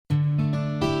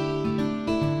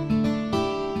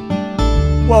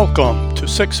Welcome to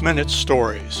 6 Minute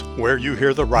Stories, where you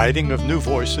hear the writing of new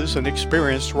voices and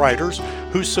experienced writers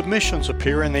whose submissions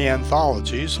appear in the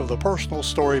anthologies of the Personal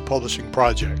Story Publishing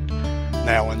Project.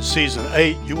 Now in Season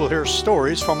 8, you will hear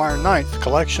stories from our 9th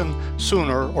collection,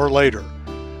 Sooner or Later.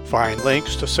 Find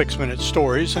links to 6 Minute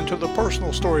Stories and to the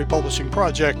Personal Story Publishing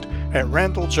Project at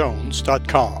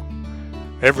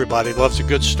randalljones.com. Everybody loves a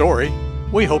good story.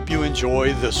 We hope you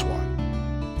enjoy this one.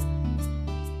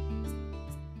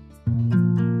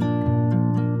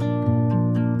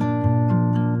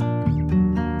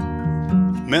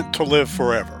 Meant to Live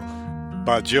Forever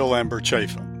by Amber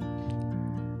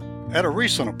Chafin. At a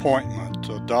recent appointment,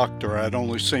 a doctor I'd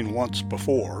only seen once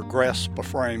before grasped a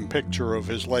framed picture of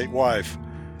his late wife.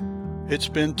 "It's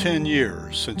been 10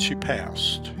 years since she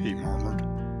passed," he murmured.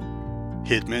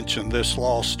 He'd mentioned this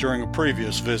loss during a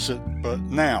previous visit, but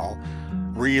now,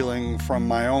 reeling from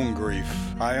my own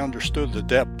grief, I understood the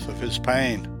depth of his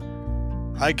pain.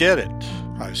 "I get it,"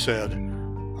 I said.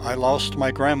 "I lost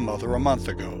my grandmother a month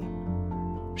ago.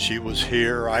 She was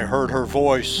here, I heard her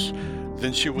voice,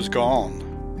 then she was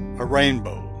gone, a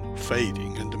rainbow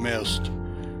fading into mist."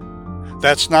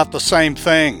 "That's not the same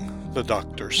thing," the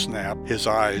doctor snapped, his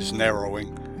eyes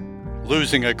narrowing.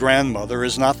 "Losing a grandmother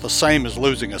is not the same as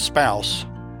losing a spouse."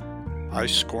 I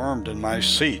squirmed in my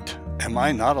seat. Am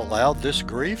I not allowed this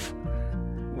grief?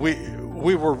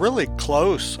 We were really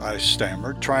close," I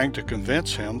stammered, trying to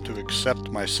convince him to accept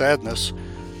my sadness.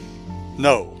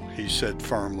 "No," he said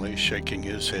firmly, shaking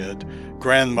his head.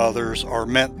 "Grandmothers are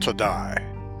meant to die."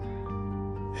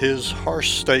 His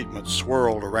harsh statement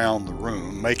swirled around the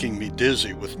room, making me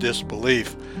dizzy with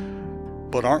disbelief.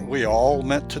 "But aren't we all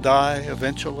meant to die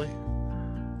eventually?"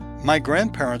 "My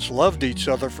grandparents loved each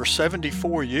other for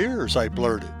 74 years, I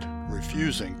blurted,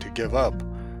 refusing to give up.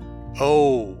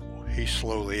 "Oh," he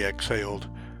slowly exhaled,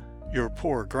 "your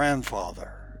poor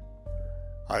grandfather."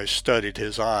 I studied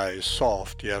his eyes,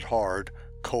 soft yet hard,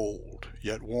 cold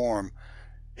yet warm.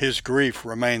 His grief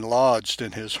remained lodged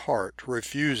in his heart,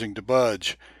 refusing to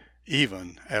budge,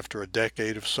 even after a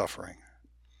decade of suffering.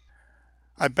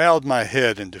 I bowed my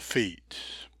head in defeat.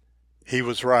 He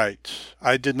was right.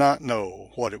 I did not know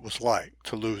what it was like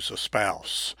to lose a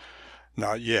spouse.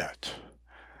 Not yet.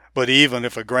 But even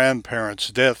if a grandparent's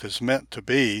death is meant to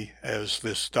be, as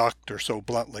this doctor so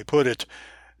bluntly put it,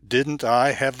 didn't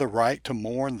I have the right to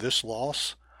mourn this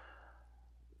loss?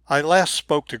 I last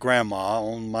spoke to Grandma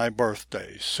on my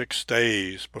birthday, 6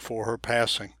 days before her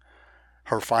passing.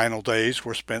 Her final days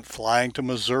were spent flying to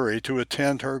Missouri to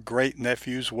attend her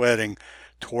great-nephew's wedding,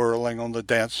 twirling on the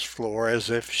dance floor as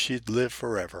if she'd live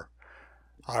forever.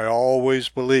 I always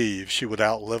believed she would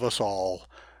outlive us all,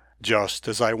 just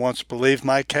as I once believed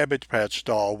my Cabbage Patch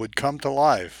doll would come to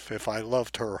life if I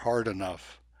loved her hard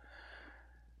enough.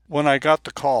 When I got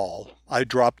the call, I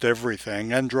dropped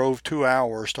everything and drove 2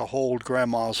 hours to hold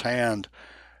Grandma's hand.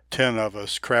 10 of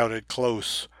us crowded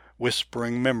close,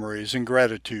 whispering memories and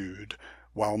gratitude,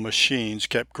 while machines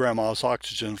kept Grandma's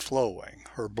oxygen flowing,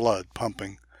 her blood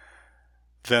pumping.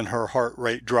 Then her heart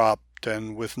rate dropped,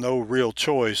 and with no real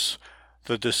choice,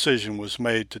 the decision was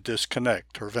made to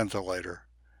disconnect her ventilator.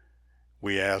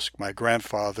 We asked my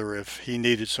grandfather if he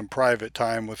needed some private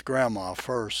time with Grandma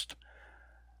first.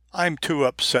 "I'm too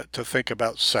upset to think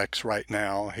about sex right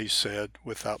now," he said,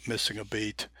 without missing a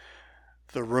beat.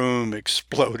 The room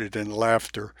exploded in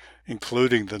laughter,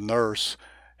 including the nurse,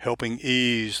 helping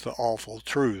ease the awful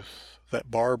truth that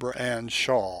Barbara Ann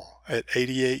Shaw, at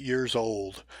 88 years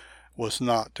old, was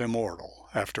not immortal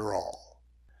after all.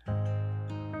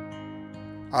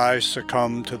 I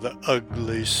succumbed to the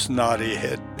ugly, snotty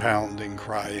head-pounding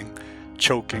crying,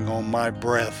 choking on my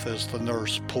breath as the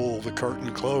nurse pulled the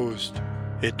curtain closed.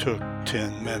 It took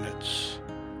 10 minutes.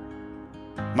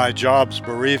 My job's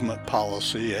bereavement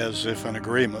policy, as if in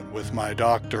agreement with my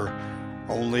doctor,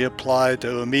 only applied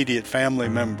to immediate family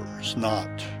members, not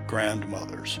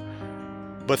grandmothers.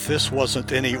 But this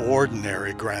wasn't any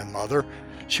ordinary grandmother.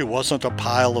 She wasn't a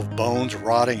pile of bones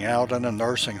rotting out in a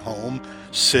nursing home,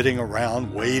 sitting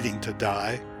around waiting to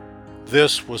die.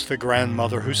 This was the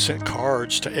grandmother who sent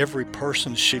cards to every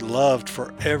person she loved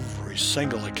for every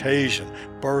single occasion: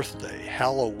 birthday,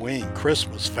 Halloween,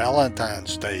 Christmas,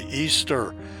 Valentine's Day,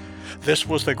 Easter. This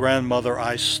was the grandmother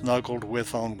I snuggled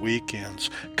with on weekends,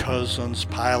 cousins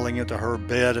piling into her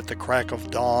bed at the crack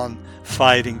of dawn,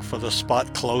 fighting for the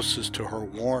spot closest to her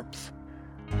warmth.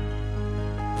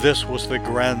 This was the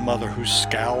grandmother who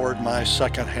scoured my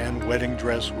second-hand wedding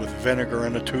dress with vinegar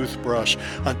and a toothbrush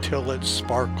until it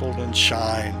sparkled and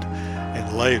shined,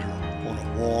 and later, on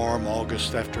a warm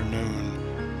August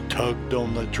afternoon, tugged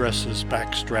on the dress's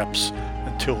back straps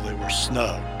until they were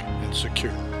snug and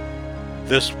secure.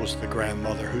 This was the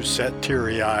grandmother who sat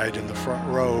teary-eyed in the front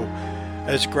row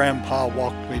as Grandpa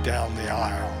walked me down the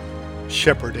aisle,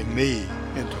 shepherding me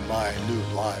into my new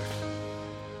life.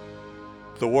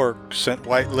 The work sent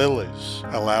white lilies,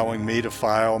 allowing me to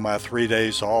file my 3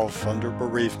 days off under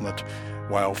bereavement,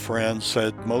 while friends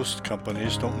said most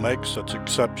companies don't make such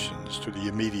exceptions to the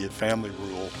immediate family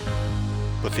rule.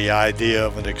 But the idea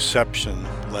of an exception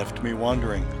left me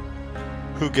wondering,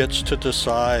 who gets to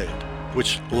decide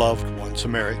which loved ones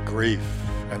merit grief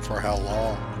and for how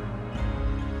long?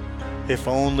 If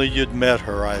only you'd met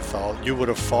her, I thought, you would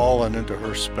have fallen into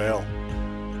her spell.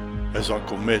 As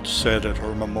Uncle Mitch said at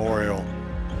her memorial,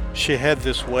 she had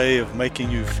this way of making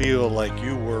you feel like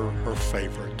you were her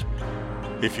favorite.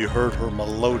 If you heard her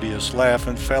melodious laugh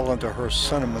and fell into her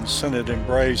cinnamon-scented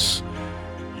embrace,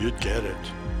 you'd get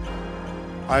it.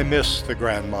 I miss the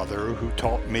grandmother who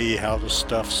taught me how to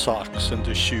stuff socks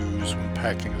into shoes when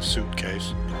packing a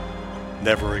suitcase.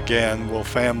 Never again will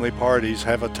family parties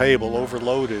have a table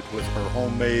overloaded with her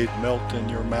homemade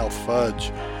melt-in-your-mouth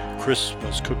fudge,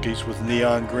 Christmas cookies with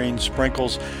neon green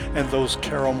sprinkles, and those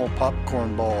caramel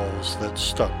popcorn balls that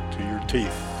stuck to your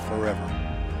teeth forever.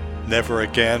 Never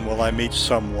again will I meet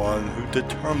someone who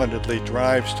determinedly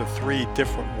drives to 3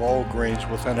 different Walgreens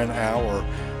within an hour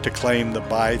to claim the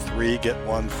buy 3 get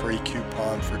 1 free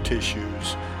coupon for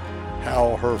tissues.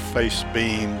 How her face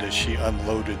beamed as she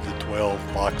unloaded the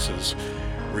 12 boxes,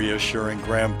 reassuring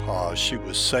Grandpa she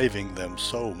was saving them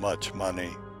so much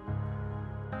money.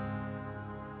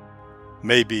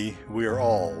 Maybe we are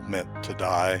all meant to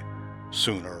die,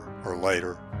 sooner or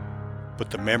later,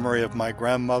 but the memory of my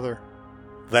grandmother,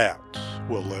 that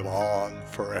will live on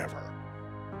forever.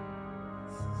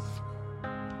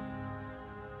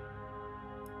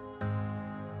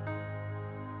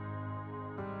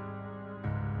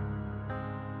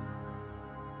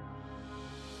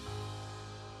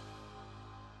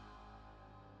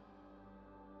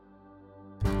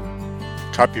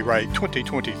 Copyright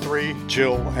 2023,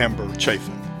 Jill Amber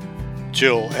Chafin.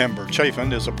 Jill Amber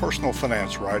Chafin is a personal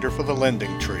finance writer for the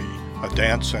LendingTree, a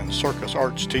dance and circus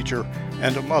arts teacher,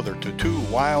 and a mother to 2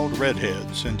 wild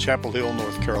redheads in Chapel Hill,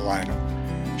 North Carolina.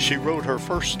 She wrote her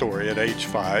first story at age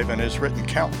 5 and has written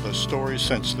countless stories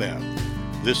since then.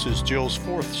 This is Jill's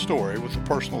 4th story with the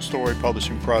Personal Story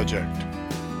Publishing Project.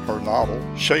 Her novel,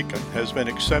 Shaken, has been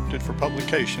accepted for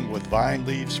publication with Vine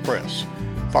Leaves Press.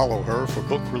 Follow her for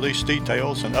book release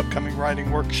details and upcoming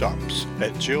writing workshops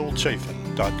at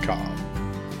jillchafin.com.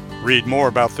 Read more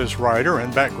about this writer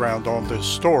and background on this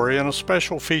story in a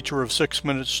special feature of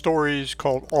 6-Minute Stories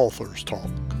called Author's Talk.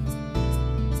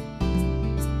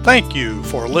 Thank you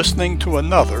for listening to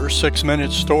another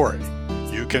 6-Minute Story.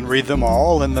 You can read them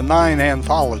all in the 9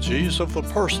 anthologies of the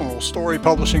Personal Story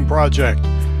Publishing Project.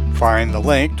 Find the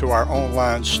link to our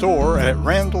online store at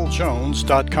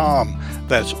randalljones.com.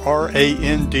 That's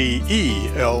RANDELL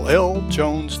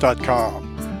Jones.com.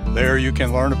 There you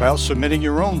can learn about submitting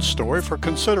your own story for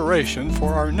consideration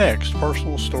for our next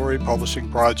Personal Story Publishing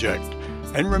Project.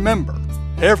 And remember,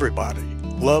 everybody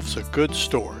loves a good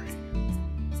story.